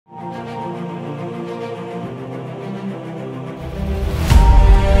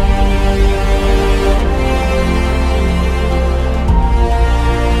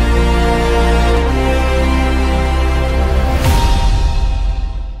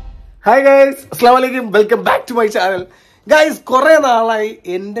Hi guys, Assalamualaikum. Welcome back to my channel. Guys, കുറെ നാളായി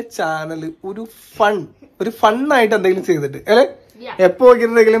എന്റെ ചാനൽ ഒരു ഫണ്ണായിട്ട് എന്തെങ്കിലും ചെയ്തിട്ട് അല്ലെ എപ്പോ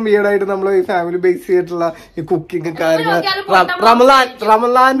എന്തെങ്കിലും വീടായിട്ട് നമ്മൾ ഈ ഫാമിലി ബേസ് ചെയ്തിട്ടുള്ള ഈ കുക്കിംഗ് കാര്യങ്ങൾ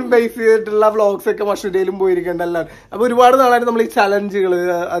റമലാൻ ബേസ് ചെയ്തിട്ടുള്ള വ്ളോഗ്സ് ഒക്കെ മഷൂരയിലും പോയിരിക്കണ്ടല്ലോ. അപ്പൊ ഒരുപാട് നാളായിട്ട് നമ്മൾ ഈ ചലഞ്ചുകള്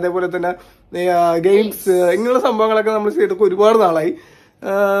അതേപോലെ തന്നെ ഗെയിംസ് ഇങ്ങനെയുള്ള സംഭവങ്ങളൊക്കെ നമ്മൾ ചെയ്തിട്ട് ഒരുപാട് നാളായി.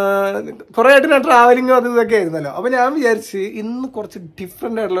 കുറെ ആയിട്ട് ഞാൻ ട്രാവലിംഗും അത് ഇതൊക്കെ ആയിരുന്നല്ലോ. അപ്പൊ ഞാൻ വിചാരിച്ച് ഇന്ന് കുറച്ച്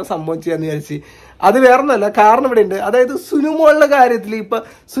ഡിഫറെന്റ് ആയിട്ടുള്ള സംഭവം ചെയ്യാന്ന് വിചാരിച്ച്. അത് വേറൊന്നുമല്ല, കാരണം ഇവിടെ ഉണ്ട്. അതായത് സുനുമോളുടെ കാര്യത്തിൽ ഇപ്പൊ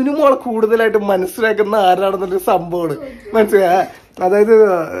സുനുമോളെ കൂടുതലായിട്ട് മനസ്സിലാക്കുന്ന ആരാണെന്നൊരു സംഭവമാണ്. മനസ്സിലായ? അതായത്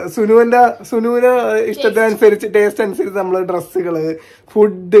സുനുവിന്റെ ഇഷ്ടത്തിനനുസരിച്ച് ടേസ്റ്റ് അനുസരിച്ച് നമ്മള് ഡ്രസ്സുകള്,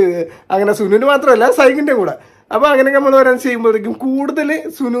 ഫുഡ്, അങ്ങനെ സുനുവിന് മാത്രമല്ല സൈക്കിന്റെ കൂടെ. അപ്പൊ അങ്ങനെ നമ്മൾ വരാൻ ചെയ്യുമ്പോഴേക്കും കൂടുതൽ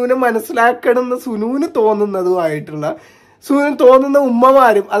സുനുവിനെ മനസ്സിലാക്കണമെന്ന് സുനുവിന് തോന്നുന്നതുമായിട്ടുള്ള സുനുവിന് തോന്നുന്ന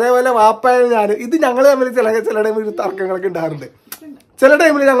ഉമ്മമാരും അതേപോലെ വാപ്പായും ഞാനും ഇത് ഞങ്ങൾ തമ്മിൽ ചില ടൈമിൽ തർക്കങ്ങളൊക്കെ ഉണ്ടാറുണ്ട്. ചില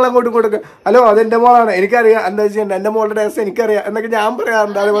ടൈമിൽ ഞങ്ങൾ അങ്ങോട്ടും ഇങ്ങോട്ടും ഹലോ അതെന്റെ മോളാണ്, എനിക്കറിയാം എന്താ ചെയ്യണ്ട, എന്റെ മോളുടെ ടേസ്റ്റ് എനിക്കറിയാം എന്നൊക്കെ ഞാൻ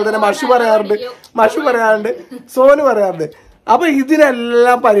പറയാറുണ്ട്. അതേപോലെ തന്നെ മഷു പറയാറുണ്ട്, സോനു പറയാറുണ്ട്. അപ്പൊ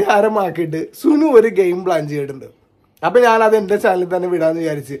ഇതിനെല്ലാം പരിഹാരമാക്കിയിട്ട് സുനു ഒരു ഗെയിം പ്ലാൻ ചെയ്തിട്ടുണ്ട്. അപ്പൊ ഞാൻ അത് എന്റെ ചാനലിൽ തന്നെ വിടാന്ന്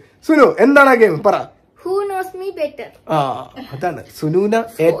വിചാരിച്ച്. സുനു, എന്താണ് ആ ഗെയിം പറ. Who knows me better? അതാണ് സുനുവിനെ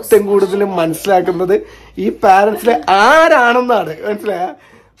ഏറ്റവും കൂടുതൽ മനസ്സിലാക്കുന്നത് ഈ പാരന്റ്സിലെ ആരാണെന്നാണ്. മനസ്സിലായ?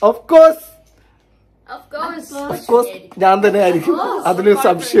 ഓഫ് കോഴ്സ് ഞാൻ തന്നെ ആയിരിക്കും, അതിലൊരു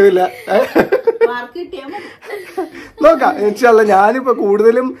സംശയമില്ല. നോക്കാം ഇൻഷാല്ലാ. ഞാനിപ്പോ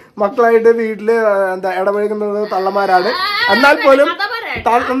കൂടുതലും മക്കളായിട്ട് വീട്ടില് ഇടപഴകുന്നത് തള്ളമാരാണ്. എന്നാൽ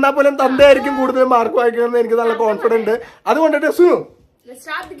പോലും തന്തയായിരിക്കും കൂടുതലും മാർക്ക് വായിക്കണമെന്ന് എനിക്ക് നല്ല കോൺഫിഡന്റ്. അതുകൊണ്ടിട്ട് സുനു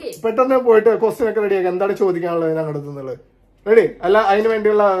പെട്ടെന്ന് പോയിട്ട് ക്വസ്റ്റ്യൻ ഒക്കെ റെഡിയാക്കി. എന്താണ് ചോദിക്കാനുള്ളത് ഞങ്ങളുടെ അടുത്തുള്ളത്? റെഡി അല്ല? അതിന്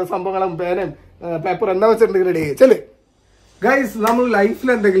വേണ്ടിയുള്ള സംഭവങ്ങളും പേനയും പേപ്പർ എന്താ വെച്ചിട്ടുണ്ടെങ്കിൽ റെഡി ആയി ചെല്. ഗൈസ്, നമ്മൾ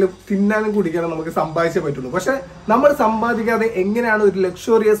ലൈഫിൽ എന്തെങ്കിലും തിന്നാനും കുടിക്കാനും നമുക്ക് സമ്പാദിച്ചേ പറ്റുള്ളൂ. പക്ഷെ നമ്മൾ സമ്പാദിക്കാതെ എങ്ങനെയാണ് ഒരു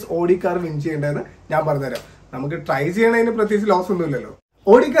ലക്ഷറിയസ് ഓഡി കാർ വിൻ ചെയ്യേണ്ടതെന്ന് ഞാൻ പറഞ്ഞുതരാം. നമുക്ക് ട്രൈ ചെയ്യണതിന് പ്രത്യേകിച്ച് ലോസ് ഒന്നുമില്ലല്ലോ.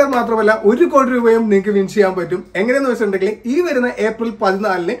 ഓഡി കാർ മാത്രമല്ല 1 കോടി രൂപയും നിങ്ങൾക്ക് വിൻ ചെയ്യാൻ പറ്റും. എങ്ങനെയെന്ന് വെച്ചിട്ടുണ്ടെങ്കിൽ ഈ വരുന്ന ഏപ്രിൽ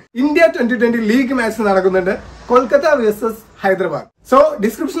 14 ഇന്ത്യ 2020 ലീഗ് മാച്ച് നടക്കുന്നുണ്ട്, കൊൽക്കത്ത വേഴ്സസ് ഹൈദരാബാദ്. സോ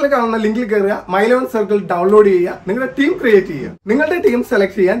ഡിസ്ക്രിപ്ഷനിൽ കാണുന്ന ലിങ്കിൽ കയറുക, My11Circle ഡൗൺലോഡ് ചെയ്യുക, നിങ്ങളുടെ ടീം ക്രിയേറ്റ് ചെയ്യുക. നിങ്ങളുടെ ടീം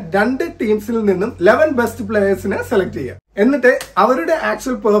സെലക്ട് ചെയ്യാൻ 2 ടീംസിൽ നിന്നും 11 ബെസ്റ്റ് പ്ലേയേഴ്സിനെ സെലക്ട് ചെയ്യുക. എന്നിട്ട് അവരുടെ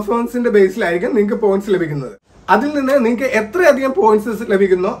ആക്ച്വൽ പെർഫോമൻസിന്റെ ബേസിലായിരിക്കും നിങ്ങൾക്ക് പോയിന്റ്സ് ലഭിക്കുന്നത്. അതിൽ നിന്ന് നിങ്ങൾക്ക് എത്രയധികം പോയിന്റ്സ്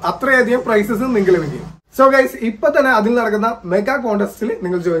ലഭിക്കുന്നോ അത്രയധികം പ്രൈസസ് നിങ്ങൾക്ക് ലഭിക്കും. സോ ഗൈസ്, ഇപ്പൊ തന്നെ അതിൽ നടക്കുന്ന മെഗാ കോൺടെസ്റ്റിൽ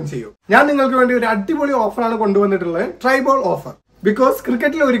നിങ്ങൾ ജോയിൻ ചെയ്യൂ. ഞാൻ നിങ്ങൾക്ക് വേണ്ടി ഒരു അടിപൊളി ഓഫറാണ് കൊണ്ടുവന്നിട്ടുള്ളത്, ട്രൈബോൾ ഓഫർ. ബിക്കോസ്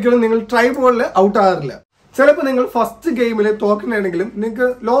ക്രിക്കറ്റിൽ ഒരിക്കലും നിങ്ങൾ ട്രൈബോളിൽ ഔട്ട് ആകാറില്ല. ചിലപ്പോൾ നിങ്ങൾ ഫസ്റ്റ് ഗെയിമിൽ തോക്കുന്നുണ്ടെങ്കിലും നിങ്ങൾക്ക്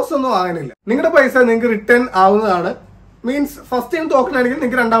ലോസ് ഒന്നും ആകാനില്ല. നിങ്ങളുടെ പൈസ നിങ്ങൾക്ക് റിട്ടേൺ ആവുന്നതാണ്. മീൻസ് ഫസ്റ്റ് ടൈം തോക്കുന്നുണ്ടെങ്കിൽ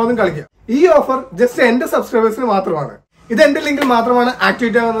നിങ്ങൾക്ക് രണ്ടാമതും കളിക്കാം. ഈ ഓഫർ ജസ്റ്റ് എന്റെ സബ്സ്ക്രൈബേഴ്സിന് മാത്രമാണ്. ഇത് എന്റെ ലിങ്കിൽ മാത്രമാണ്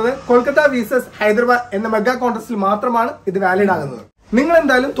ആക്ടിവേറ്റ് ആകുന്നത്. കൊൽക്കത്ത വേഴ്സസ് ഹൈദരാബാദ് എന്ന മെഗാ കോൺടെസ്റ്റിൽ മാത്രമാണ് ഇത് വാലിഡ് ആകുന്നത്. നിങ്ങൾ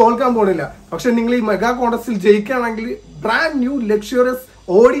എന്തായാലും തോൽക്കാൻ പോണില്ല. പക്ഷെ നിങ്ങൾ ഈ mega കോൺടെസ്റ്റിൽ ജയിക്കുകയാണെങ്കിൽ brand new luxurious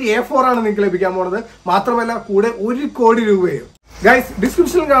Audi A4 ആണ് നിങ്ങൾക്ക് ലഭിക്കാൻ പോകുന്നത്. മാത്രമല്ല കൂടെ 1 കോടി രൂപയും. ഗൈസ്,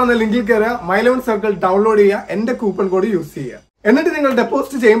 ഡിസ്ക്രിപ്ഷനിൽ കാണുന്ന ലിങ്കിൽ കയറുക, My11Circle ഡൗൺലോഡ് ചെയ്യുക, എന്റെ കൂപ്പൺ കോഡ് യൂസ് ചെയ്യുക. എന്നിട്ട് നിങ്ങൾ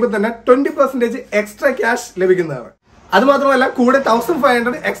ഡെപ്പോസിറ്റ് ചെയ്യുമ്പോൾ തന്നെ 20% എക്സ്ട്രാ ക്യാഷ് ലഭിക്കുന്നതാണ്. അത് മാത്രമല്ല കൂടെ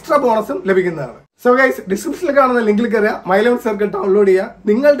 1500 എക്സ്ട്രാ ബോണസും ലഭിക്കുന്നതാണ്. സോ ഗൈസ്, ഡിസ്ക്രിപ്ഷനിൽ കാണുന്ന ലിങ്കിൽ കയറുക, My11Circle ഡൗൺലോഡ് ചെയ്യുക,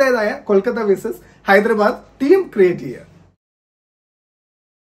 നിങ്ങളുടേതായ Kolkata versus Hyderabad team create ചെയ്യുക.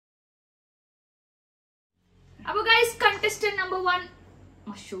 അപ്പൊ ഗൈസ്, കണ്ടസ്റ്റന്റ് നമ്പർ 1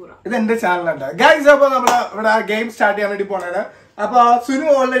 മഷൂറ. ഇത് എന്റെ ചാനലുണ്ട് ഗൈസ്. അപ്പൊ നമ്മള് ഇവിടെ ഗെയിം സ്റ്റാർട്ട് ചെയ്യാൻ വേണ്ടി പോണത്. അപ്പൊ സുനു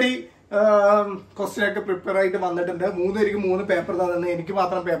ഓൾറെഡി ക്വസ്റ്റ്യൻ ഒക്കെ പ്രിപ്പയർ ആയിട്ട് വന്നിട്ടുണ്ട്. 3 പേർക്ക് 3 പേപ്പർ തന്നെ, എനിക്ക്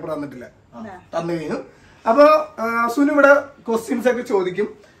മാത്രം പേപ്പർ തന്നിട്ടില്ല, തന്നു കഴിഞ്ഞു. അപ്പൊ സുനു ഇവിടെ ക്വസ്റ്റ്യൻസ് ഒക്കെ ചോദിക്കും.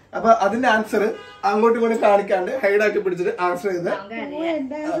 അപ്പൊ അതിന്റെ ആൻസർ അങ്ങോട്ടും ഇങ്ങോട്ടും കാണിക്കാണ്ട് ഹൈഡാക്കി പിടിച്ചിട്ട് ആൻസർ ചെയ്ത്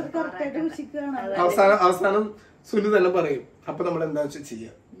അവസാനം സുനു തന്നെ പറയും. അപ്പൊ നമ്മൾ എന്താ വെച്ചാൽ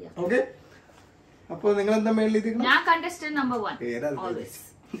ചെയ്യാം. ഓക്കെ? അപ്പൊ നിങ്ങൾ എന്താ മേളിൽ ഞാൻ contestant number 1,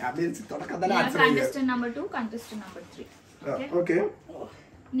 contestant number 2, contestant number 3. Okay?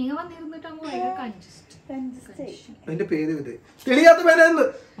 നിങ്ങൾ വന്നിരുന്നിട്ടാകുമ്പോ അതിന്റെ പേര് ഇത് തെളിയാത്ത പേന.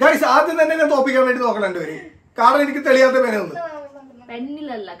 ഗൈസ്, ആദ്യം തന്നെ ഞാൻ തോപ്പിക്കാൻ വേണ്ടി നോക്കണുണ്ട് പേര്, കാരണം എനിക്ക് തെളിയാത്ത പേന ഒന്ന്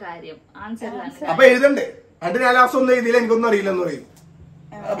പെന്നിലല്ല കാര്യം, ആൻസറിലാണ്. അപ്പൊ എഴുതണ്ടേ? അത് ഞാൻ ലാസ്റ്റ് ഒന്നും എഴുതിയില്ല, എനിക്കൊന്നും അറിയില്ലെന്ന് പറയും.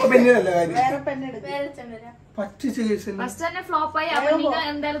 അപ്പൊ പെന്നിലല്ല കാര്യം.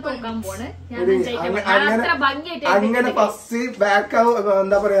 അങ്ങനെ ഫസ്റ്റ് ബാക്ക്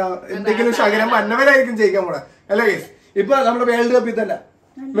എന്താ പറയാ, എന്തെങ്കിലും ശകലം മന്നവരായിരിക്കും ജയിക്കാൻ പോണെ അല്ലേ ഗൈസ്? ഇപ്പൊ നമ്മുടെ വേൾഡ് കപ്പിൽ തന്നെ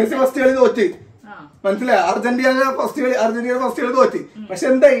മെസ്സി ഫസ്റ്റ് കളി തോറ്റ്, മനസ്സിലായി? അർജന്റീന ഫസ്റ്റ് കളി തോറ്റ്. പക്ഷെ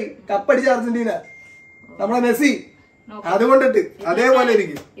എന്തായി? കപ്പടിച്ച അർജന്റീന, നമ്മുടെ മെസ്സി. അതുകൊണ്ടിട്ട് അതേപോലെ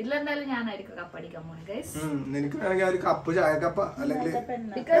ഇരിക്കും. എനിക്ക് വേണമെങ്കിൽ ഒരു കപ്പ്, ചായക്കപ്പ അല്ലെങ്കിൽ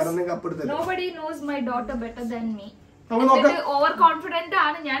കപ്പ് എടുത്തില്ല. ഓവർ കോൺഫിഡന്റ്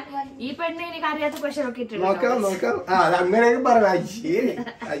അതാണ് ഞാൻ ഈ പെണ്ണ് എനിക്ക് അറിയാത്ത ക്വസ്റ്റ്യൻ ഒക്കെ ഇട്ടിട്ടുണ്ട്. നോക്കാം അങ്ങനെയൊക്കെ പറയാം.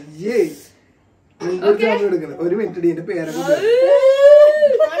 അയ്യേ ഒരു മിനിറ്റ് എന്റെ പേരൊക്കെ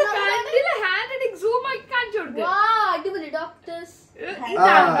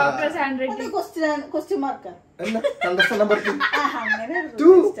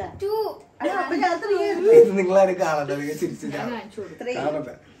നിങ്ങളാരും കാണണ്ട, ചിരിച്ചു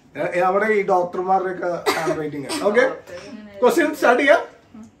കാണട്ടെ. അവിടെ ഈ ഡോക്ടർമാരുടെ ഒക്കെ hand writing. Okay, question start ചെയ്യാം.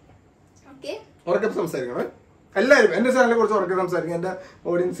 ഉറക്കെ സംസാരിക്കണം എല്ലാവരും. എന്റെ ചാനലിനെ കുറിച്ച് ഉറക്കെ സംസാരിക്കും. എന്റെ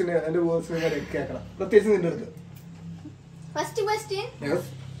ഓഡിയൻസിന്, എന്റെ വേഴ്സിനെ കേൾക്കണം, പ്രത്യേകിച്ച് നിന്റെ അടുത്ത്. First question, yes,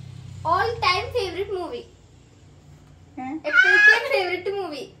 all time favourite movie. എപ്പോഴത്തെ favourite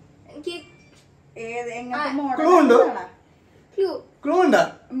movie? എനിക്ക് ക്ലൂ ഉണ്ടോ? ക്ലൂ ഉണ്ടോ?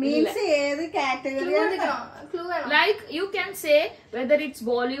 മീൻസ് ഏത് category? Like you can say whether it's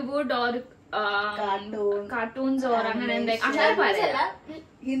Bollywood or cartoons or അങ്ങനെ എന്തെങ്കിലും പറയാം.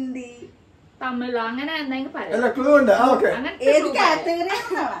 ഹിന്ദി, തമിഴ് അങ്ങനെ എന്തെങ്കിലും പറയാം. അല്ല, ക്ലൂ ഉണ്ട്. ഓക്കെ, ഏത് കാറ്റഗറി?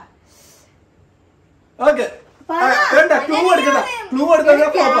 ഓക്കെ, വേണ്ട ക്ലൂ കൊടുക്കണ്ട. ക്ലൂ കൊടുത്താൽ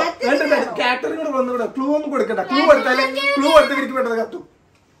കാറ്റഗറി കൂടെ വന്നുകൂടെ. ക്ലൂ ഒന്നും കൊടുക്കണ്ട. ക്ലൂ കൊടുത്താലേ ക്ലൂ കൊടുത്ത് എനിക്ക് വേണ്ടത് കത്തും.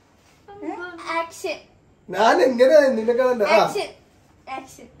 ആക്ഷൻ. ഞാൻ എങ്ങനെ നിനക്ക് ആക്ഷൻ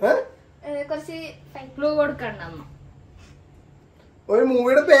കുറച്ച് ക്ലൂ കൊടുക്കണം. ഒരു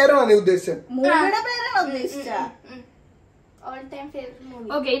മൂവിയുടെ പേരാണ് നീ ഉദ്ദേശിച്ചത്? മൂവിയുടെ പേരാണ് ഉദ്ദേശിച്ച? All time favourite movie.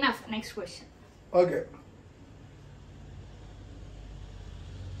 Okay, enough. Next question. Okay,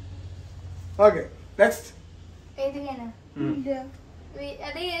 okay, next. ഏതിനാണ്?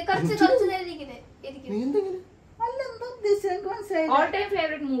 അത് കുറച്ച് നേരം ഇരിക്കുന്നത്. അല്ലെന്താ ഉദ്ദേശിച്ചത് മനസ്സിലായി. All time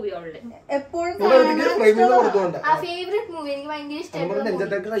favorite movie ഉള്ള എപ്പോഴും ആ ഫേവറേറ്റ് മൂവി എനിക്ക് ഭയങ്കര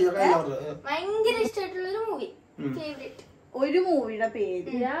ഇഷ്ടമായിട്ടുള്ള ഒരു മൂവി. ഫേവറേറ്റ് ഒരു മൂവിയുടെ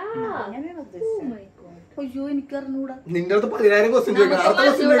പേര് അങ്ങനെയാണ് ഉദ്ദേശിച്ചത്. അയ്യോ എനിക്ക് അറിഞ്ഞൂടാ. നിന്റെ അടുത്ത് 10,000 ക്വസ്റ്റ്യൻ ചോദിക്കണം. അടുത്ത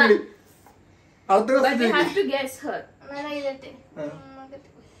ക്വസ്റ്റ്യൻ ചോദിക്കണം. അടുത്ത question you have to guess her.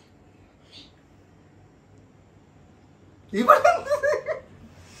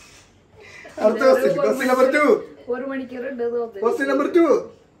 അടുത്ത ക്വസ്റ്റ്യൻ നമ്പർ 2. ഒരു മണിക്കൂർ ക്വസ്റ്റ്യൻ നമ്പർ 2.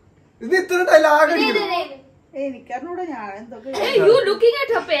 ഇത് ഇത്ര ഡയലോഗ് എനിക്കറിഞ്ഞൂടാ. ഞാൻ എന്തൊക്കെ you looking at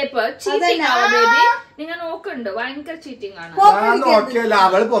her paper cheating our baby. നിങ്ങൾ നോക്കുന്നുണ്ട്, ഭയങ്കര ചീറ്റിംഗ് ആണ്. ഞാൻ നോക്കിയല്ല,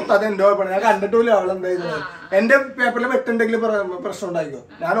 അവള് പൊത്താതെ എന്തോ ഞാൻ കണ്ടിട്ടില്ല. അവൾ എന്തായിരുന്നു എന്റെ പേപ്പറിൽ വെട്ടുണ്ടെങ്കിൽ പ്രശ്നം ഉണ്ടായിക്കോ.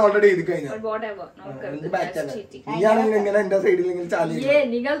 ഞാൻ ഓൾറെഡി എഴുതി കഴിഞ്ഞു. നീയാണെങ്കിൽ ഇങ്ങനെ എന്റെ സൈഡിൽ ചാലി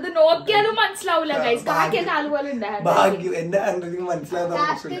നിങ്ങളത് നോക്കിയാലും മനസ്സിലാവൂല. ഭാഗ്യം എന്റെ ഹാൻഡ് റൈറ്റിംഗ് മനസ്സിലാകുന്ന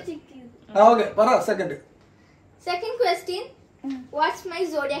പ്രശ്നമില്ല. ഓക്കെ, പറ. Second question, watts my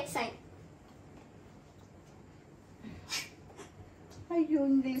zodiac sign? അയ്യോ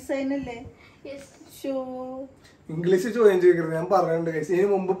ഇംഗ്ലീഷ് സൈനല്ലേ? ഇംഗ്ലീഷ് ചോദ്യം ചോദിക്കരുത്. ഞാൻ പറഞ്ഞിട്ടുണ്ട് കഴിച്ച്. ഇതിന്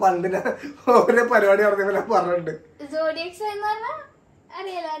മുമ്പ് പണ്ട് ഞാൻ ഓരോ പരിപാടി നടത്തിയപ്പോൾ ഞാൻ പറഞ്ഞിട്ടുണ്ട്.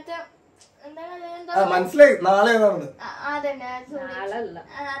 മനസ്സിലായി. നാളെ ഏതാണ്?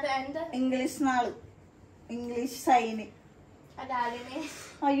 ഇംഗ്ലീഷ് നാള്, ഇംഗ്ലീഷ് സൈന്.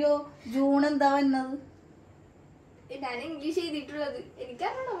 അയ്യോ ജൂൺ എന്താ വന്നത്? ഞാൻ ഇംഗ്ലീഷ് എഴുതിയിട്ടുള്ളത്.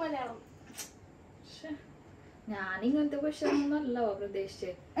 എനിക്കറിയണം മലയാളം. ഞാനിങ്ങനത്തെ ക്വസ്റ്റ്യൻ ഒന്നല്ല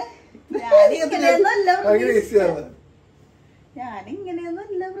പ്രതീക്ഷിച്ചത്. ഞാനിങ്ങനെയൊന്നല്ല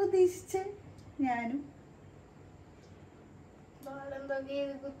പ്രതീക്ഷിച്ചേ. ഞാനും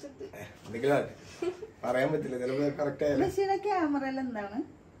പറയാൻ പറ്റില്ല. ബഷീറുടെ ക്യാമറയിൽ എന്താണ്?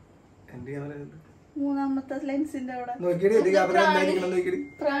 മൂന്നാമത്തെ ലെൻസിന്റെ അവിടെ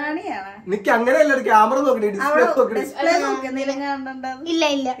പ്രാണിയാണ്. നിക്ക് അങ്ങനെയല്ല, ക്യാമറ നോക്കണേ. ഡിസ്പ്ലേ നോക്കി എന്തെങ്കിലും കണ്ടിട്ടുണ്ടാവും? ഇല്ല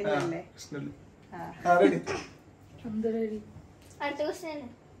ഇല്ല. അടുത്ത ക്വസ്റ്റ്യൻ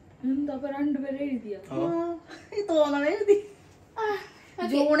എന്താ രണ്ടുപേരെ എഴുതിയ തോന്നണ എഴുതി.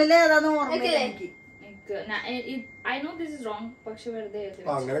 ജൂണിലെ ഏതാന്ന് ഓർമ്മയില്ല എനിക്ക്. I know this is wrong, പക്ഷെ വെറുതെ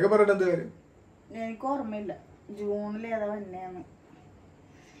അങ്ങനെയൊക്കെ പറഞ്ഞിട്ട് എനിക്ക് ഓർമ്മയില്ല ജൂണിൽ ഏതാ വന്നെയാന്ന്.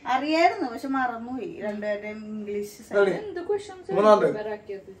 അറിയായിരുന്നു പക്ഷെ മറന്നുപോയി. രണ്ടുപേരുടെയും ഇംഗ്ലീഷ്. എന്ത് questions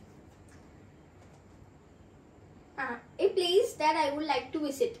a place that I would like to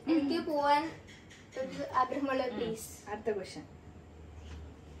visit. എനിക്ക് പോവാൻ ആഗ്രഹമുള്ള പ്ലേസ്. അടുത്ത ക്വസ്റ്റ്യൻ.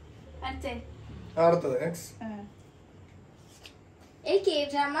 അടുത്തത് next. A cave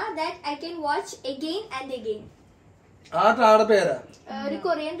drama that I can watch again and again. ആ ഡ്രാമയുടെ പേരാ? ഒരു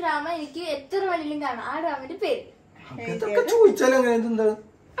കൊറിയൻ ഡ്രാമ എനിക്ക് എത്ര വേണമെങ്കിലും കാണാം. ആ ഡ്രാമയുടെ പേര് ചോദിച്ചാലും അങ്ങനെ എന്താണ്?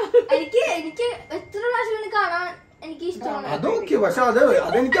 എനിക്ക് എത്ര പ്രാവശ്യം കാണാൻ എനിക്ക് ഇഷ്ടമാണ്. അതൊക്കെ പക്ഷെ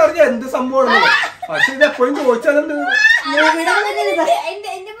അതെനിക്ക് അറിയാം എന്ത് സംഭവമാണ്. പക്ഷെ ഇത് എപ്പോഴും ചോദിച്ചാലെന്ത്?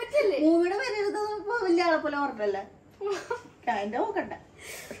 മൂവിയുടെ പേര് എഴുതുമ്പോ വലിയ ആളെ പോലെ ഓർമ്മല്ല. അതിന്റെ നോക്കണ്ട.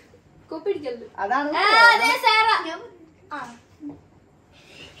 കോപ്പിടിക്കരുത്. അതാണ്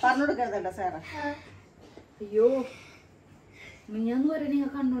പറഞ്ഞു കൊടുക്കരുതട്ടോ സാറ. അയ്യോ ഞാൻ വരെ നിങ്ങൾ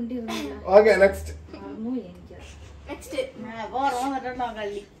കണ്ടോണ്ടിരുന്നില്ല. Okay next. മറന്നുപോയി എനിക്ക്. Next. ഓർമ്മ വന്നിട്ടുണ്ടോ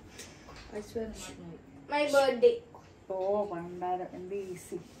കള്ളി? മറന്നുപോയി. My birthday. ഓ പണ്ടാരം എന്ത്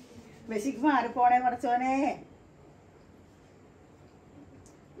ഈസി. ബഷിക്ക് മാറിപ്പോണേ പഠിച്ചോനെ.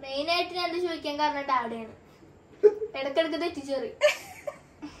 മെയിൻ ആയിട്ട് ഞാൻ ചോദിക്കാൻ കാരണം ഡാഡിയാണ്. ഇടക്കിടക്ക് തെറ്റിച്ചേറി.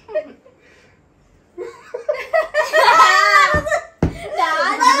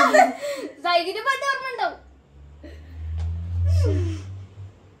 സൈകിന് പണ്ട് ഓർമ്മ ഉണ്ടാവും.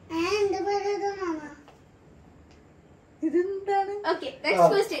 ഇതെന്താണ്? Okay, next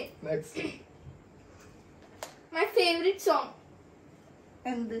question. Next. My favorite song.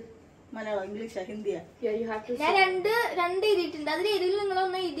 എന്ത്? Malayalam, ഇംഗ്ലീഷാ, ഹിന്ദിയാ? Yeah, you have to ഞാൻ രണ്ട് എഴുതിയിട്ടുണ്ട്. അതിൽ ഏതെങ്കിലും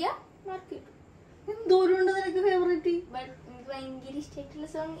നിങ്ങളൊന്ന് എഴുതിയാ മാർക്ക് കിട്ടും. എന്തോരം ഉണ്ട് നിനക്ക് ഫേവറേറ്റ്? ബട്ട് എനിക്ക് ഭയങ്കര ഇഷ്ടമായിട്ടുള്ള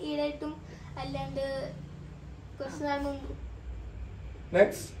സോങ് ഈടായിട്ടും അല്ലാണ്ട് കുറച്ച് നാൾ മുമ്പ്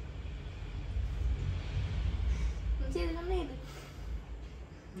നെക്സ്റ്റ്. ചെയ്തിട്ടൊന്നും എഴുതി.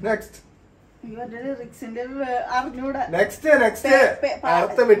 നെക്സ്റ്റ്. ഇവരുടെ ലിറിക്സിന്റെ അറിഞ്ഞൂടാ. നെക്സ്റ്റ്.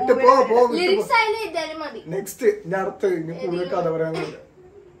 അടുത്ത വിട്ടു പോ. ലിറിക്സ് ആയാലും എഴുതാലും മതി. നെക്സ്റ്റ്. ഞാൻ അടുത്ത് ഇനി കൂടുതൽ കഥ പറയാനുണ്ട്.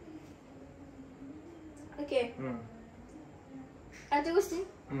 ഓക്കെ, അടുത്ത ക്വസ്റ്റ്യൻ.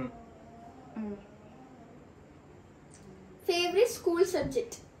 Favourite school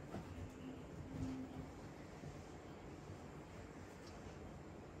subject.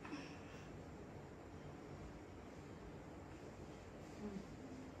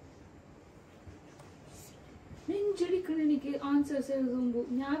 എനിക്ക് ആൻസേഴ്സ് എഴുതുമ്പോ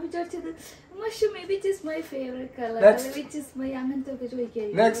ഞാൻ വിചാരിച്ചത് which is my favourite colour, which is my അങ്ങനത്തെ ഒക്കെ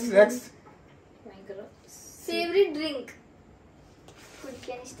ചോദിക്കായിരിക്കും. ഭയങ്കര ഫേവറേറ്റ് ഡ്രിങ്ക്.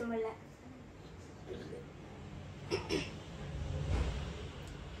 കുടിക്കാൻ ഇഷ്ടമുള്ള.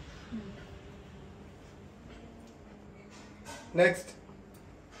 നെക്സ്റ്റ്.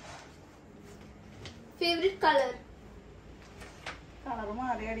 Favourite colour. കളർ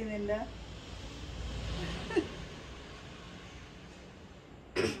മാറിയാടി നിന്റെ.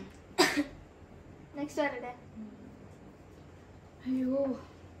 നെക്സ്റ്റ് ആരുടെ? അയ്യോ,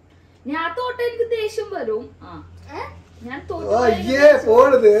 ഞാൻ തോട്ട എനിക്ക് ദേഷ്യം വരും. ഞാൻ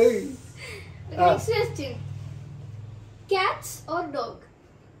പോണത്. Next question. Katz or dog?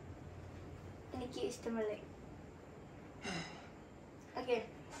 എനിക്ക് ഇഷ്ടമുള്ള. ഓക്കെ,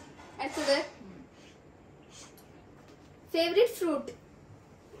 അടുത്തത്. Favourite fruit.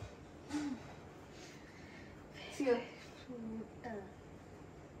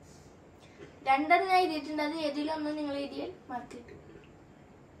 രണ്ടെണ്ണം ഞാൻ എഴുതിയിട്ടുണ്ട്. അത് ഏതെങ്കിലും ഒന്ന് നിങ്ങൾ എഴുതിയാൽ മാർക്ക് കിട്ടും.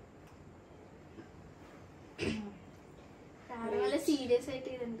 നല്ല സീരിയസ് ആയിട്ട്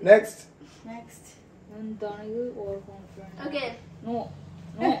എഴുതുന്നുണ്ട്. നെക്സ്റ്റ്. എന്താണ് ഇത്? Over confidence. Okay, no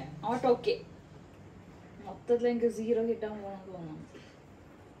not okay. മൊത്തത്തിൽ എനിക്ക് 0 കിട്ടാൻ പോകണം തോന്നുന്നു.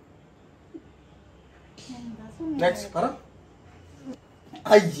 നെക്സ്റ്റ് പറ.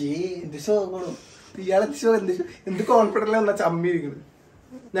 അയ്യേ എന്ത് ഷോണോ ഇയാളെ ഷോ. എന്ത് കോൺഫിഡൻസ് എന്നാ ചമ്മിയിരിക്കുന്നത്.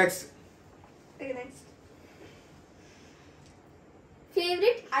 Next.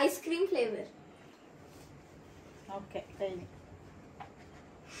 Favourite ice cream flavour. Okay കഴിഞ്ഞു.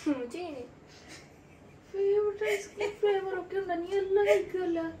 ഫേവറേറ്റ് ഐസ്ക്രീം ഫ്ലേവർ ഒക്കെ ഉണ്ടോ? നീ എല്ലാം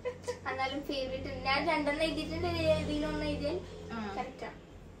കഴിക്കുമല്ല. എന്നാലും ഫേവറേറ്റ് ഞാൻ രണ്ടെണ്ണം എഴുതിയിട്ടുണ്ട്. ഏതെങ്കിലും ഒന്ന് എഴുതിയാൽ കറക്റ്റാ.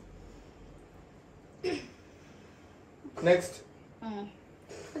 നെക്സ്റ്റ്.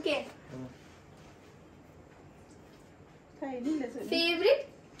 ഓക്കെ, കഴിഞ്ഞില്ല. Favourite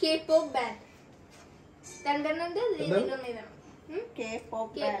K-pop band. രണ്ടെണ്ണം ഉണ്ട്. ഏതെങ്കിലും ഒന്ന് എഴുതണം.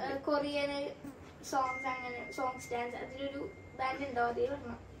 കൊറിയൻ സോങ്സ്, അങ്ങനെ സോങ്സ് ഡാൻസ്, അതിലൊരു ബാൻഡ് ഉണ്ടോ? അതേ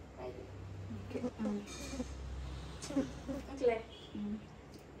പറഞ്ഞു.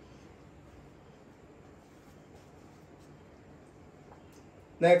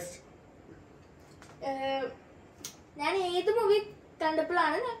 നെക്സ്റ്റ്. ഞാൻ ഏത് മൂവി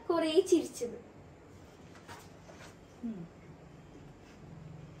കണ്ടപ്പോഴാണ് ഞാൻ കൊറേ ചിരിച്ചത്?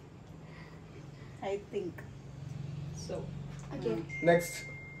 I think so. Okay. Next.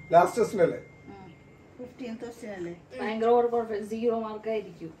 Last question അല്ലേ? 15th question അല്ലേ? ഭയങ്കര ഓവർ കോൺഫിഡൻസ്. 0 മാർക്ക്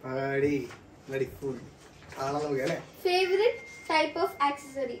ആയിരിക്കും. ആടി വെരി ഫുൾ ആണോ നോക്കിയല്ലേ. Favourite type of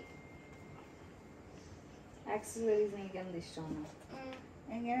accessory. Accessories എനിക്ക് എന്ത് ഇഷ്ടമാണ്?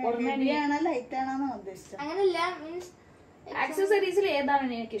 എങ്ങനെയാണ്? ലൈറ്റ് ആണോ ഉദ്ദേശിച്ചത്? അങ്ങനല്ല, മീൻസ് ആക്സസറീസിൽ ഏതാണ്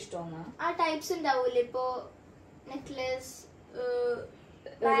എനിക്ക് ഇഷ്ടമെന്ന്? ആ ടൈപ്സ് ഉണ്ടാവൂലേ, ഇപ്പോ നെക്ലസ്,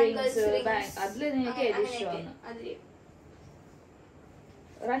 അതില് നിനക്ക് ഏത് ഇഷ്ടമാണ്?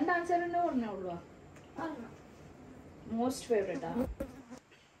 രണ്ട് ആൻസർ തന്നെ പറഞ്ഞോളൂ. മോസ്റ്റ് ഫേവറേറ്റ് ആണ്.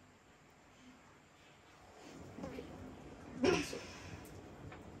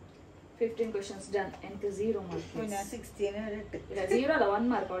 15 questions done. എനിക്ക് 0 മാർക്ക്. 16 ഇല്ല 0 അല്ല 1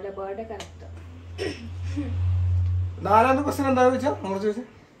 മാർക്ക്. അവളുടെ ബർത്ത്ഡേ കറക്റ്റ്. നാലാമത്തെ ക്വസ്റ്റ്യൻ എന്താണെന്ന് വെച്ചാൽ നമ്മൾ ചോദിച്ചത്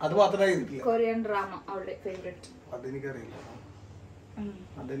അത് മാത്രമേ ചെയ്തിട്ടില്ല. കൊറിയൻ ഡ്രാമ അവളുടെ ഫേവറേറ്റ്. അതെനിക്കറിയില്ല.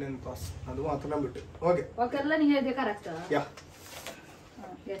 അത് മാത്രം വിട്ടു. ഓക്കെ ഓക്കെല്ലാം നിങ്ങൾ എഴുതിയ correct? Yeah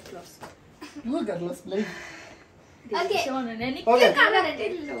get lost. You get lost play.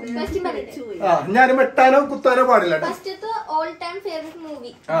 ഞാൻ വെട്ടാനോ കുത്താനോ പാടില്ല. ഫസ്റ്റത്തെ ഓൾ ടൈം ഫേവറേറ്റ്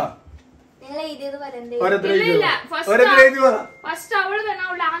മൂവി നിങ്ങൾ എഴുതിയത് ഫസ്റ്റ് അവള് വേണം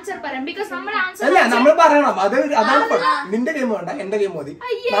അവളുടെ ആൻസർ പറയാം. ബിക്കോസ് നമ്മുടെ ആൻസർ അല്ല നമ്മൾ പറയണം. അത് അതാണ് നിന്റെ ഗെയിം വേണ്ട, എന്റെ ഗെയിം മതി.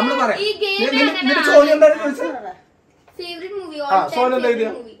 നമ്മൾ പറയാം. സോനു എന്തായാലും ചോദിച്ചത് ഫേവറേറ്റ് മൂവി സോനു എന്താ എഴുതിയ?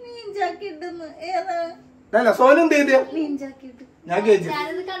 അല്ല സോനു എന്ത് എഴുതിയ? ഞാൻ KGF.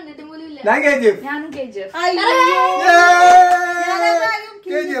 കണ്ടിട്ട് പോലും ഇല്ല. ഞാൻ KGF. ഞാനും KGF.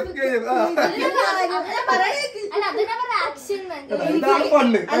 ഇതാണ്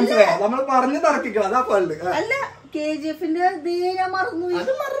ഫണ്ട്. മനസ്സിലായോ? നമ്മൾ പറഞ്ഞു തർക്കിക്കണം. അതാ ഫണ്ട്. അല്ല KGF-ന്റെ മറന്നു.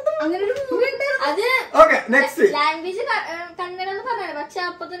 അങ്ങനെ ഒരു മൂവി ഉണ്ട്. അത് ഓക്കെ നെക്സ്റ്റ് ലാംഗ്വേജ് കന്നഡ എന്ന് പറഞ്ഞത്, പക്ഷെ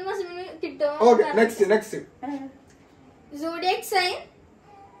അപ്പൊ തന്നെ മസിന് കിട്ടും. Okay next Zodiac sign.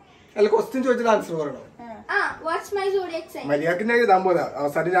 അല്ല ക്വസ്റ്റ്യൻ ചോദിച്ചിട്ട് ആൻസർ പറയണം. Watts my Zodiac sign? മര്യാദക്ക് ഞാൻ എഴുതാൻ പോരാ.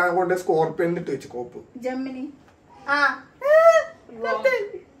 അവസാനം ഞാൻ കൊണ്ട് സ്കോർപ്പിയൻ ഇട്ട് വെച്ചു കോപ്പ്. ജെമിനി.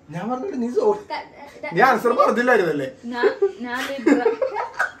 ഞാൻ പറഞ്ഞിട്ട് നീ ആൻസർ പറഞ്ഞില്ലായിരുന്നല്ലേ?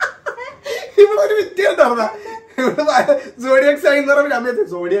 ഇവിടെ ഒരു വിദ്യ ഉണ്ടായിരുന്ന സോഡിയക് സൈൻ എന്ന് പറഞ്ഞ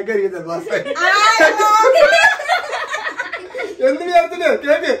സോഡിയൊക്കെ എന്ത് വിചാരത്തില്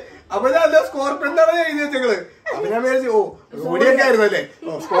കേക്ക്. അപ്പൊ ഞാൻ സ്കോർപ്പിയൻ എന്താണ് എഴുതി വെച്ചങ്ങള്. അപ്പൊ ഞാൻ വിചാരിച്ചു ഓ സോഡിയൊക്കെ ആയിരുന്നല്ലേ. ഓ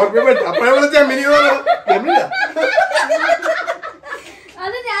സ്കോർപ്പിയൻ പറ്റും. അപ്പഴേ വിളിച്ച ജെമിനി ജെമിനിയാ.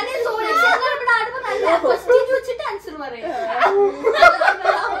 അത് ഞാൻ ചോദിച്ചിട്ട് ആൻസർ പറയാം.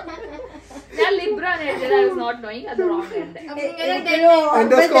 ഞാൻ ലിബ്രാണ് എഴുതിയത്. I was not knowing. അത് റോങ് ഉണ്ട്.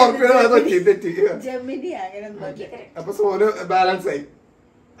 എന്റെ സ്കോർപ്പിയൻ തെറ്റി. ജെമിനി അങ്ങനെ. അപ്പൊ സോനു ബാലൻസ് ആയി.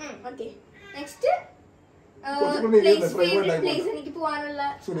 നെക്സ്റ്റ് പ്ലേസ് എനിക്ക് പോവാനുള്ള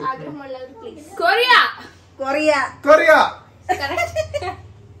ആഗ്രഹമുള്ള ഒരു place Korea. Korea.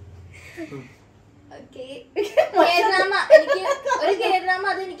 Okay Kerala. എനിക്ക് ഒരു കേരള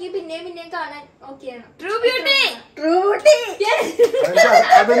അതെനിക്ക് പിന്നെയും കാണാൻ ഓക്കെയാണ്. True beauty.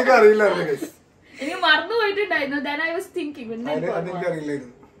 അതെനിക്ക് അറിയില്ലായിരുന്നു. എനിക്ക് മറന്നു പോയിട്ടുണ്ടായിരുന്നു. then I was thinking അതെനിക്ക്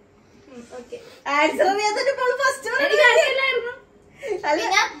അറിയില്ലായിരുന്നു. ആൻസർ ഫസ്റ്റ് എനിക്കറിയില്ലായിരുന്നു.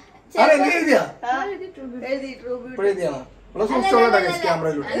 എഴുതിയാ എഴുതി ട്രൂ ബ്യൂട്ടി. എഴുതിയാണോ?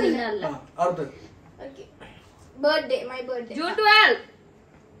 ക്യാമറയിലൂടെ. അടുത്ത് ബർത്ത്ഡേ. My birthday June 12.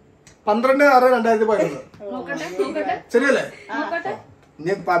 12/6/2011. നോക്കട്ടെ ശരിയല്ലേ?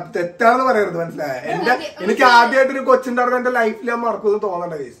 ഇനി തെറ്റാണെന്ന് പറയരുത്. മനസ്സിലായ എനിക്ക് ആദ്യമായിട്ട് ഒരു കൊച്ചുണ്ടായിരുന്നു എന്റെ ലൈഫിൽ ഞാൻ മറക്കുന്നു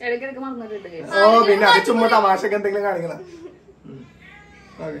തോന്നണ്ട കേസ്. ഇടയ്ക്കിടയ്ക്ക് മറന്നിട്ടുണ്ട്. ഓ പിന്നെ അത് ചുമ്മാ തമാശക്ക് എന്തെങ്കിലും കാണിക്കണം.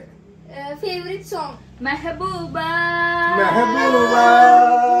 Okay favourite song Mehbooba.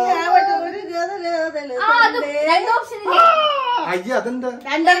 രണ്ട് ഓപ്ഷൻ അയ്യ അതെന്താ?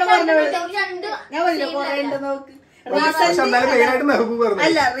 രണ്ടെണ്ണം പറഞ്ഞു. ഞാൻ പറഞ്ഞില്ല കൊറേ ഉണ്ട് നോക്ക്. പക്ഷെ എന്നാലും മെയിനായിട്ട് മെഹബൂബ് പറഞ്ഞു.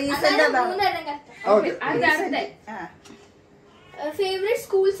 അല്ല recent favourite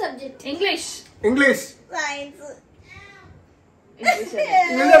school subject English. Science.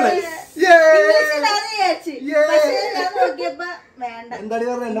 നോക്കിയപ്പോ വേണ്ട. എന്താണ്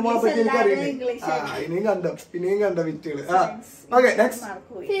പറഞ്ഞ എന്റെ മോളെ പറ്റി എനിക്ക് അറിയില്ല. ഇനിയും കണ്ട വിറ്റുകള്. Okay next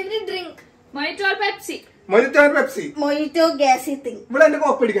favourite drink മൊയ്റ്റോ Pepsi. മൊയ്റ്റോ ഗ്യാസി thing. ഇവിടെ എന്റെ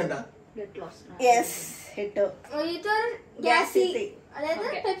കോപ്പ് അടിക്കണ്ട. യെസ് ഹിട്ടോ. മൊയ്റ്റോ ഗ്യാസി അതായത്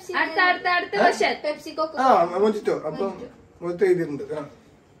പെപ്സി. അടുത്ത ക്വസ്റ്റ്യൻ. Pepsi coco. മൊജിറ്റോ. അപ്പൊ മൊജിറ്റോ എഴുതിയിട്ടുണ്ട്.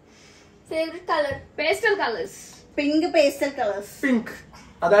 Favourite colour pastel colours. Pink pastel colours. Pink.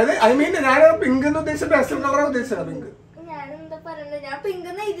 അതായത് ഐ മീൻ ഞാൻ പിങ്ക് എന്ന് ഉദ്ദേശിച്ച പേസ്റ്റൽ കളറാണ് ഉദ്ദേശിച്ചത്. പിങ്ക് ഞാനെന്താ പറയുന്നത്? ഞാൻ പിങ്ക്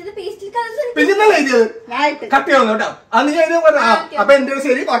എന്ന് എഴുതിയത് പേസ്റ്റൽ കളേഴ്സ്. പിങ്ക് എന്നല്ല എഴുതിയത്. കട്ട് ചെയ്യണം കേട്ടോ. അന്ന് ഞാൻ അപ്പൊ എന്റെ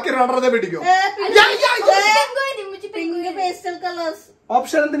ശരി ബാക്കി രണ്ടരത്തെ പിടിക്കും. Pink pastel colours.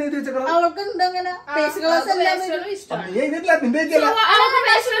 ഓപ്ഷൻ എന്തിനാ എഴുതി വെച്ചേക്കണം? അവൾക്ക് ഉണ്ട് അങ്ങനെ പേസ്റ്റൽ കളേഴ്സ് എല്ലാം നീ എഴുതിയിട്ടില്ല. നിന്റെ എഴുതിയല്ല.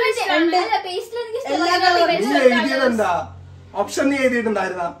 നീ എഴുതിയത് എന്താ? ഓപ്ഷൻ നീ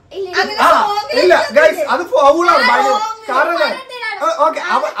എഴുതിയിട്ടുണ്ടായിരുന്ന? ഇല്ല ഗൈസ് അത് ഫൗളാണ്. കാരണം ഓക്കെ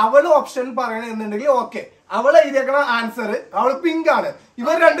അവള് ഓപ്ഷൻ പറയണെന്നുണ്ടെങ്കിൽ ഓക്കെ അവള് എഴുതിയേക്കണ ആൻസർ അവള് പിങ്ക് ആണ്.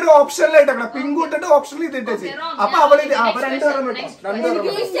 ഇവർ രണ്ടൊരു ഓപ്ഷനിൽ ഇട്ടേക്കണം. പിങ്ക് ഇട്ടിട്ട് ഓപ്ഷനിൽ ഇതിട്ടേ. അപ്പൊ അവള് രണ്ടെണ്ണം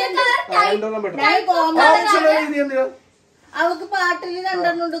വിട്ടോ. ഓപ്ഷൻ എഴുതി എന്തിനാ? അവക്ക് പാട്ടിൽ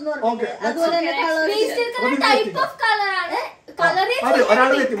രണ്ടെണ്ണം ഉണ്ടെന്ന് പറഞ്ഞു. അതുപോലെ മതി ഒരാൾ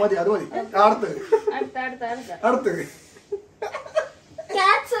തെറ്റി. മതി അത് മതി. അടുത്ത്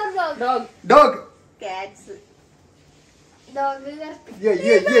dog. Katz.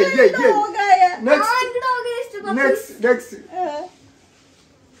 Next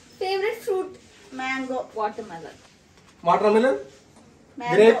favourite fruit mango. Watermelon. Watermelon.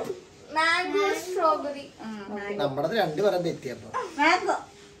 Grape. Mango strawberry. നമ്മുടെ രണ്ടു പേരെ തെറ്റിയപ്പോ mango.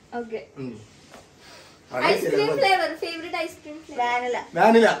 Okay. Ice cream flavour, favourite ice cream flavour. Vanilla.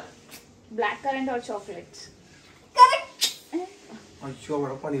 Vanilla. Black currant or chocolate? Correct. അയ്യോ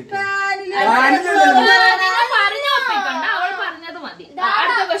അവിടെ പണിയിട്ട് വാനില. അവൾ പറഞ്ഞത് മതി.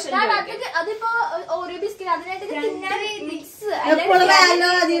 അതിപ്പോ ഓരോ ബിസ്ക്കറ്റ് അതിനായിട്ട് മിക്സ്. എപ്പോഴും വാനില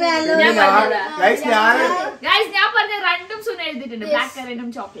മതി, വാനില. ഞാൻ പറഞ്ഞ രണ്ടും സുന എഴുതിയിട്ടുണ്ട്, ബ്ലാക്ക് കറന്റും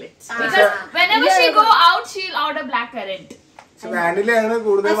chocolate. Whenever she go out, she'll order black currant. വാനിലയാണ്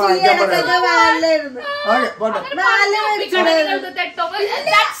കൂടുതൽ വാങ്ങിക്കാൻ പറയുന്നത്.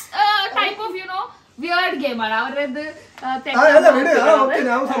 That's a type of, you know, weird game ആണ് അവരത്.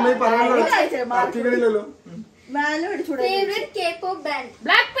 ഞാൻ സമയം പറയാനില്ലല്ലോ. Favourite K-pop band.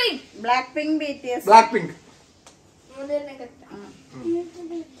 Blackpink. Blackpink, BTS. ബ്ലാക്ക്പിങ്ക്.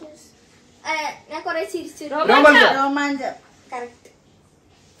 ഞാൻ കൊറേ ചിരിച്ചു. രോമാഞ്ചം. Correct.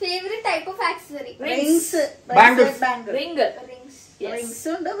 Favourite type of accessory. Rings. Bangles. Ring. Rings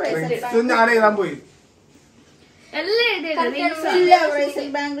ഉണ്ട്, ബ്രേസ്ലെറ്റ്. ഞാൻ എഴുതാൻ പോയി. എല്ലാം എഴുതിയിട്ടുണ്ട്. ഇല്ല,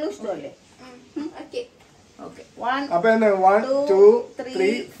 ബ്രേസ്ലെറ്റ് ബാംഗിളും ഇഷ്ടമല്ലേ? ഓക്കെ. Okay. അപ്പൊ 1 2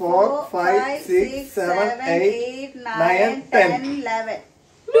 3 4 5 6 7 8 9 10 11.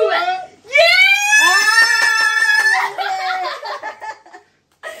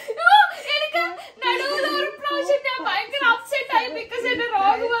 എനിക്ക് നടുവിൽ ഒരു പ്രാവശ്യം ഞാൻ ഭയങ്കര അപ്സെറ്റ് ആയി ബിക്കോസ് എന്റെ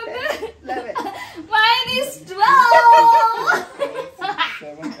റോങ് വന്ന്. Mine is 12.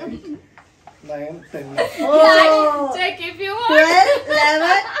 7 8 9 10. Check if you want. 12,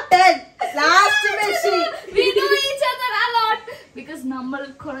 11, 10. Last machine. We know each other a lot because നമ്മൾ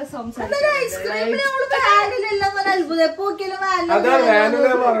കുറെ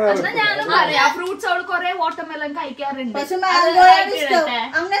ഞാനും പറയാം ഫ്രൂട്ട്സ് അവൾ കുറെ വാട്ടർമെലൺ കഴിക്കാറുണ്ട്. പക്ഷെ മാംഗോ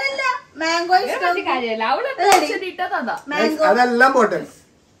അങ്ങനല്ല, മാംഗോ ഇഷ്ടം കാര്യമല്ല അവള് ഇട്ടതാ. അതെല്ലാം പോട്ടെ,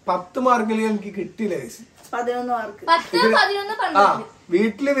 10 മാർക്കിൽ എനിക്ക് കിട്ടിയില്ല. 11 മാർക്ക്. 10, 11, 12.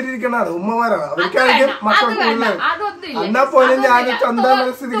 വീട്ടില് ഇവരിയ്ക്കണാണ് ഉമ്മമാരാണ്, അവർക്കാണെങ്കിൽ മക്കൾ കൂടുതലാണ്. അതൊന്നും എന്നാ പോലും ഞാൻ സ്വന്തം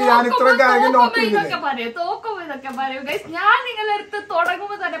സ്ഥിതിക്ക് ഞാൻ ഇത്രയൊക്കെ ആണെങ്കിൽ നോക്കിയില്ലേ. തോക്കും ഇതൊക്കെ പറയും. ഞാൻ നിങ്ങളുടെ അടുത്ത്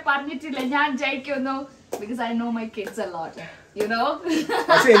തുടങ്ങുമ്പോ തന്നെ പറഞ്ഞിട്ടില്ല ഞാൻ ജയിക്കുന്നു, because I know my kids a lot, you know.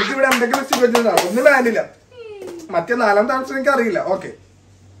 പക്ഷെ എനിക്കിവിടെ എന്തെങ്കിലും വെച്ചിട്ടുണ്ടാവും, ഒന്നും വേനില്ല. മറ്റേ 4ാമത്തെ ആൻസർ എനിക്ക് അറിയില്ല. ഓക്കെ.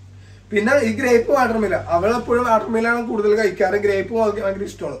 പിന്നെ ഈ ഗ്രേപ്പ് വാട്ടർമില, അവളെപ്പോഴും വാട്ടർമിലാണ് കൂടുതൽ കഴിക്കാറ്. ഗ്രേപ്പ് ഭയങ്കര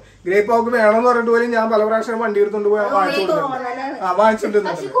ഇഷ്ടമാണ്. ഗ്രേപ്പ് അവൾക്ക് വേണമെന്ന് പറഞ്ഞിട്ട് പോലും ഞാൻ പല പ്രാവശ്യം വണ്ടി എടുത്തോണ്ട് പോയി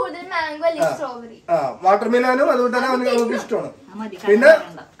വാങ്ങിച്ചോണ്ടിരുന്നുണ്ട്. വാട്ടർമിലാനും അതുകൊണ്ട് തന്നെ അവർക്ക് ഇഷ്ടമാണ്. പിന്നെ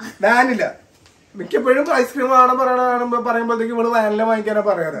വാനില, മിക്കപ്പോഴും ഐസ്ക്രീം വേണം പറയുമ്പോഴത്തേക്ക് ഇവള് വാനില വാങ്ങിക്കാനാ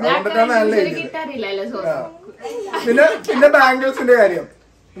പറയാറ്. അതുകൊണ്ടിട്ടാണ് വാനില. പിന്നെ ബാംഗിൾസിന്റെ കാര്യം,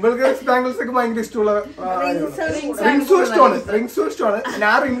 ഇവൾക്ക് ബാംഗിൾസ് ഒക്കെ ഭയങ്കര ഇഷ്ടമുള്ള റിങ്സും ഇഷ്ടമാണ്.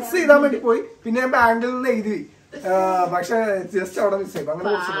 ഞാൻ റിങ്സ് ചെയ്താൻ വേണ്ടി പോയി, പിന്നെ ഞാൻ ബാംഗിളിൽ നിന്ന് എഴുതി, പക്ഷെ ജസ്റ്റ് അവിടെ മിസ് ആയി. അങ്ങനെ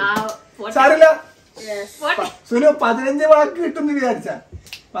സാരില്ല. സുനു 15 വാക്ക് കിട്ടുമെന്ന് വിചാരിച്ച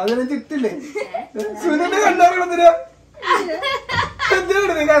 15 ഇട്ടില്ലേ? സുനുന്റെ കണ്ടറിയണ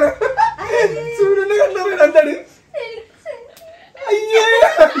എന്തിനാണ് സുനുന്റെ കണ്ടറിയണ എന്താണ്? അയ്യേ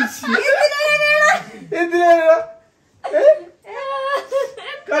എന്തിനാണ്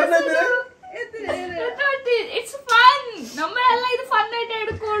നമ്മളെല്ലാം ഇത് ഫണ്ണായിട്ട്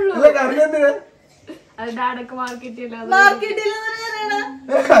എടുക്കുള്ളൂ. അത് ഡാഡൊക്കെ മാർക്കറ്റിൽ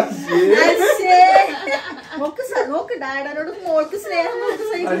ഡാഡനോട് മോൾക്ക് സ്നേഹം.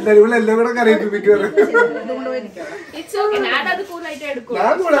 എല്ലാം കൂടെ കരയിപ്പിക്കാറ്. ഡാഡത് കൂളായിട്ട് എടുക്കുള്ളൂ.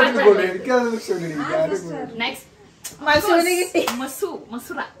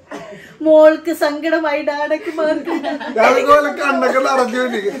 മസുറ, മോൾക്ക് സങ്കടമായി ഡാഡക്ക് മാർക്ക്. കണ്ണൊക്കെ നിറഞ്ഞു.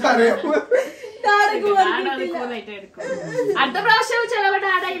 അടുത്ത പ്രാവശ്യം ചിലവ്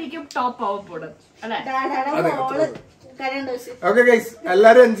ഡാഡായിരിക്കും ടോപ്പ് ആവും പോടും അല്ലെ. ഓക്കെ ഗൈസ്,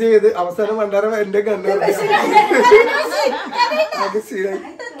 എല്ലാരും എൻജോയ് ചെയ്ത് അവസാനം പണ്ടാരം എന്റെ കണ്ണു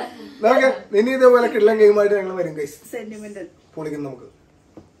ഇനി ഇതേപോലെ കിട്ടുന്ന ഗെയിമായിട്ട് ഞങ്ങൾ വരും ഗൈസ്. പൊളിക്കും നമുക്ക്.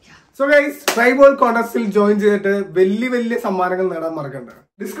 സോ ഗൈസ്, ട്രൈബോൾ കോൺടെസ്റ്റിൽ ജോയിൻ ചെയ്തിട്ട് വലിയ സമ്മാനങ്ങൾ നേടാൻ മറക്കണ്ട.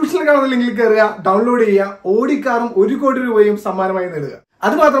 ഡിസ്ക്രിപ്ഷനിൽ കാണുന്ന ലിങ്കിൽ കയറുക, ഡൗൺലോഡ് ചെയ്യുക, ഓടിക്കാറും 1 കോടി രൂപയും സമ്മാനമായി നേടുക.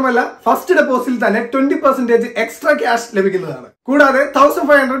 അത് മാത്രമല്ല ഫസ്റ്റ് ഡെപ്പോസിറ്റിൽ തന്നെ 20% എക്സ്ട്രാ ക്യാഷ് ലഭിക്കുന്നതാണ്. കൂടാതെ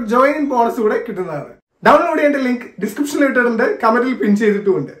 1500 ജോയിൻ ബോണസ് കൂടെ കിട്ടുന്നതാണ്. ഡൗൺലോഡ് ചെയ്യേണ്ട ലിങ്ക് ഡിസ്ക്രിപ്ഷനിൽ ഇട്ടിട്ടുണ്ട്, കമന്റിൽ പിൻ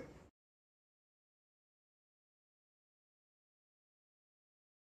ചെയ്തിട്ടുമുണ്ട്.